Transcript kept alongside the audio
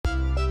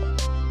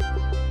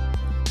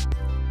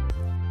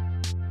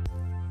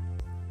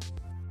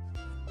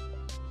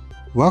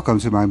Welcome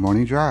to my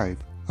morning drive,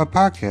 a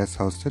podcast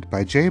hosted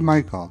by J.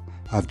 Michael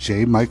of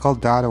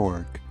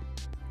jmichael.org.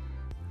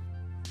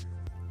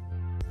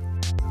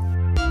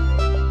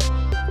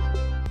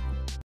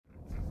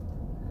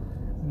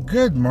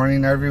 Good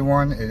morning,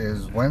 everyone. It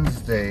is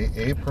Wednesday,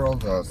 April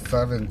the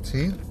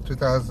 17th,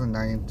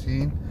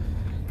 2019.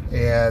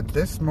 And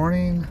this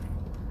morning,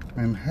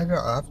 I'm headed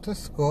off to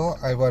school.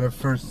 I want to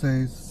first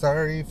say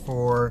sorry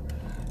for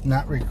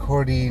not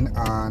recording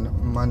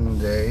on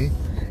Monday.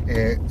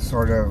 It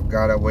sort of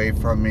got away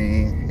from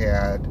me,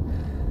 had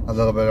a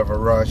little bit of a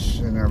rush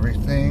and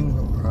everything,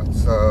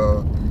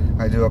 so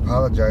I do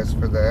apologize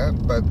for that,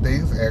 but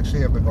things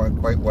actually have been going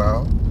quite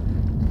well.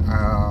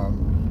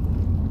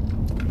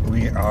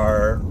 We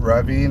are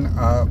revving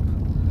up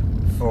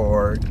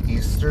for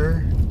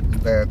Easter.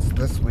 That's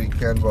this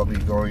weekend. We'll be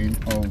going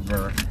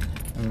over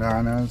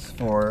Nana's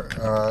for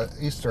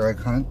Easter egg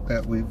hunt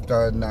that we've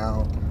done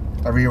now.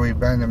 Every year we've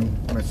been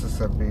in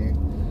Mississippi,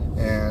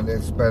 and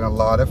it's been a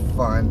lot of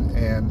fun.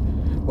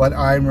 And what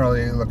I'm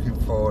really looking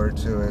forward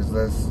to is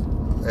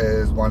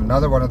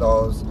another one of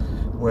those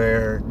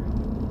where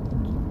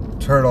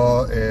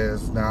Turtle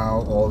is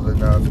now old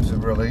enough to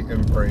really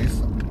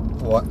embrace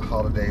what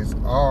holidays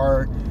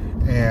are,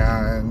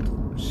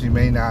 and she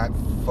may not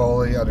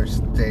fully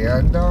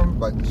understand them,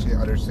 but she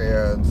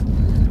understands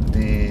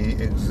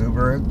the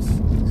exuberance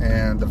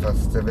and the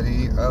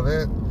festivity of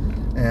it,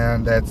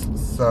 and that's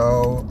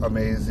so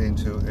amazing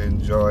to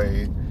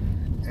enjoy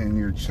in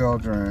your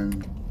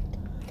children,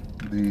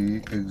 the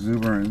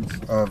exuberance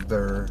of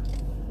their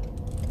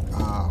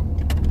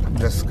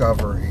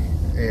discovery.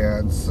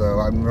 And so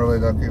I'm really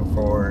looking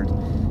forward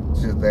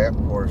to that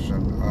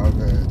portion of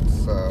it.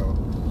 So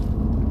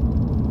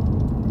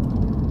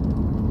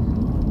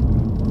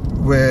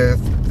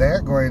with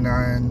that going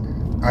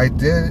on, I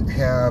did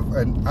have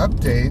an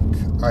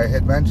update. I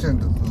had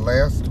mentioned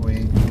last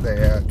week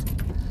that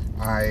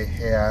I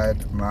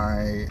had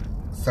my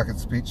second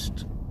speech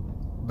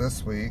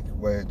this week,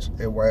 which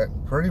it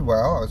went pretty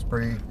well. I was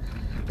pretty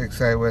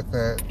excited with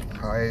it.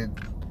 I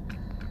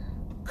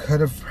could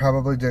have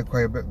probably did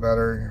quite a bit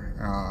better,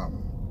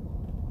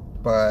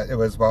 but it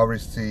was well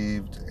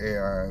received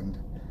and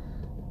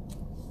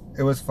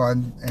it was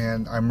fun,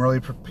 and I'm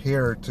really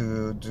prepared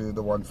to do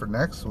the one for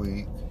next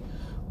week,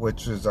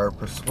 which is our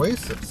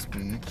persuasive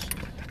speech.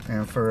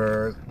 And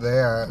for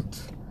that,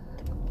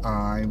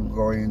 I'm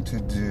going to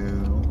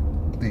do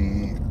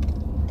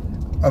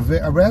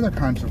a rather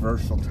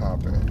controversial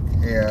topic,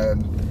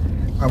 and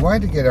I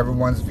wanted to get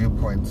everyone's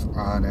viewpoints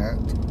on it.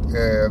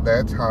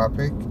 That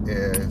topic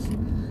is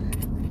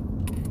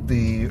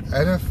the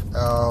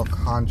NFL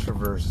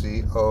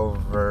controversy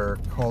over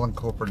Colin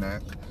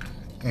Kaepernick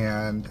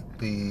and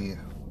the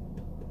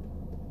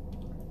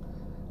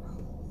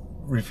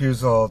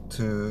refusal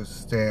to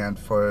stand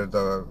for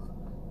the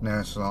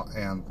national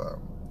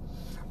anthem.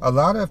 A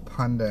lot of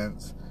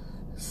pundits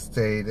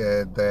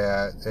stated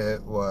that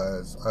it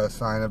was a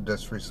sign of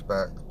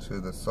disrespect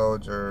to the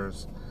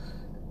soldiers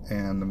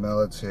and the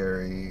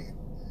military,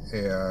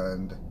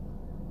 and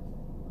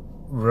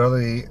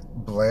really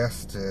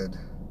blasted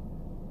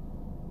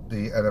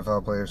the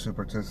NFL players who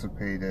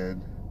participated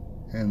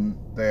in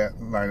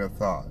that line of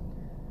thought.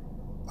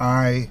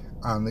 I,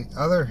 on the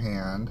other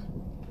hand,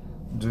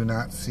 do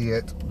not see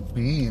it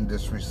being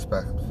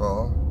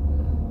disrespectful,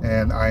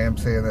 and I am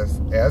saying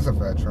this as a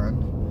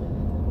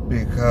veteran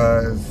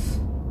because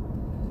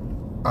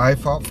I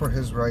fought for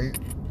his right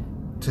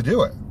to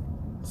do it.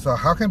 So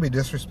how can he be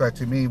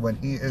disrespecting me when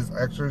he is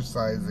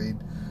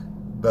exercising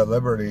the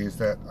liberties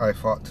that I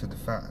fought to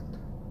defend?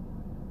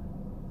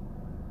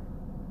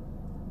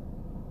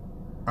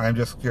 I'm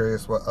just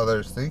curious what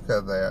others think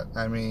of that.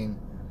 I mean,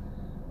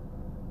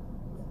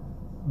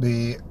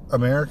 the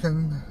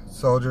American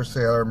soldier,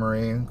 sailor,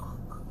 marine,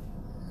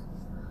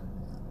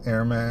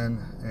 airmen,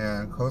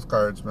 and Coast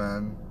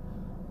Guardsmen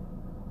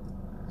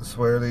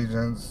swear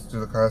allegiance to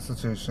the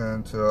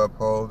Constitution, to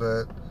uphold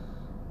it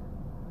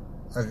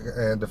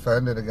and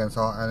defend it against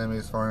all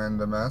enemies, foreign and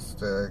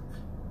domestic.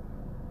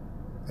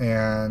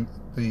 And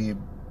the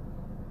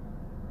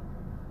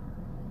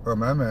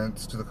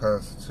amendments to the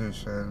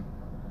Constitution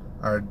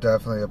are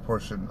definitely a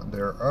portion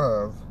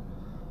thereof.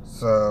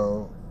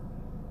 So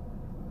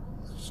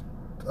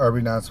are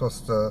we not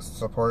supposed to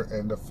support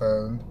and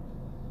defend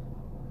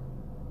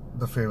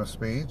the freedom of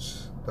speech,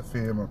 the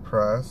freedom of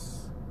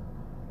press,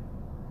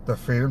 the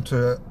freedom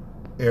to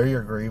air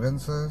your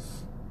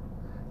grievances?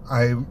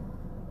 I'm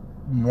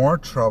more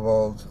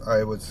troubled,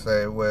 I would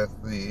say,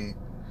 with the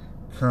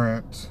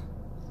current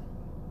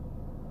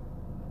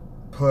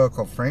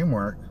political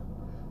framework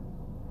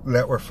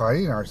that we're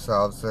finding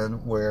ourselves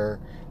in, where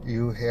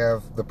you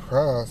have the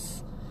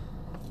press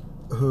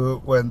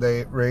who, when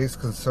they raise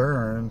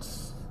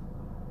concerns,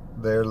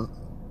 they're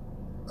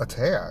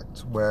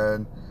attacked.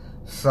 When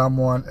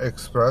someone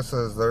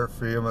expresses their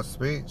freedom of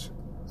speech,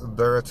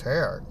 they're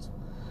attacked.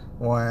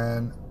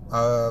 When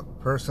a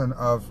person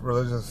of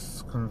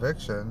religious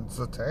conviction is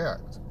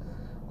attacked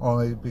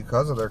only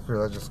because of their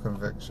religious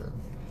conviction.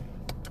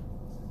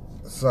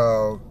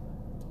 So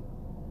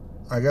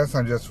I guess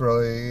I'm just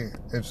really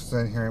interested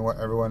in hearing what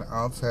everyone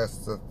else has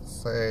to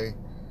say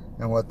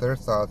and what their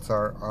thoughts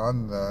are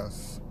on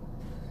this.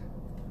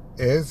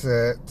 Is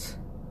it,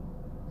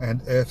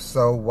 and if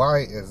so,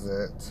 why is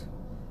it,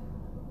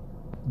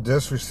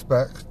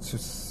 disrespect to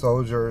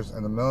soldiers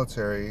in the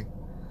military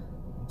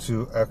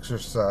to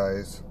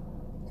exercise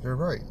your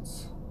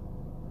rights?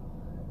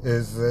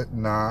 Is it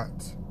not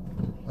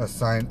a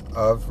sign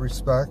of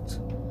respect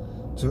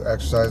to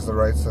exercise the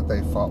rights that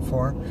they fought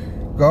for?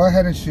 Go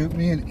ahead and shoot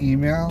me an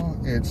email.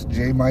 It's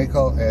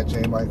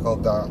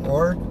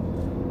jmichael@jmichael.org,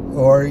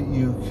 or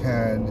you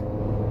can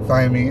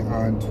find me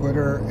on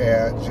Twitter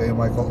at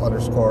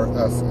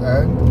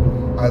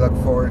jmichael_SN. I look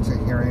forward to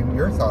hearing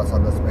your thoughts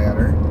on this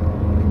matter.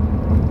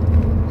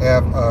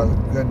 Have a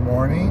good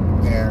morning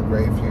and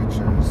great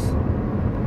futures.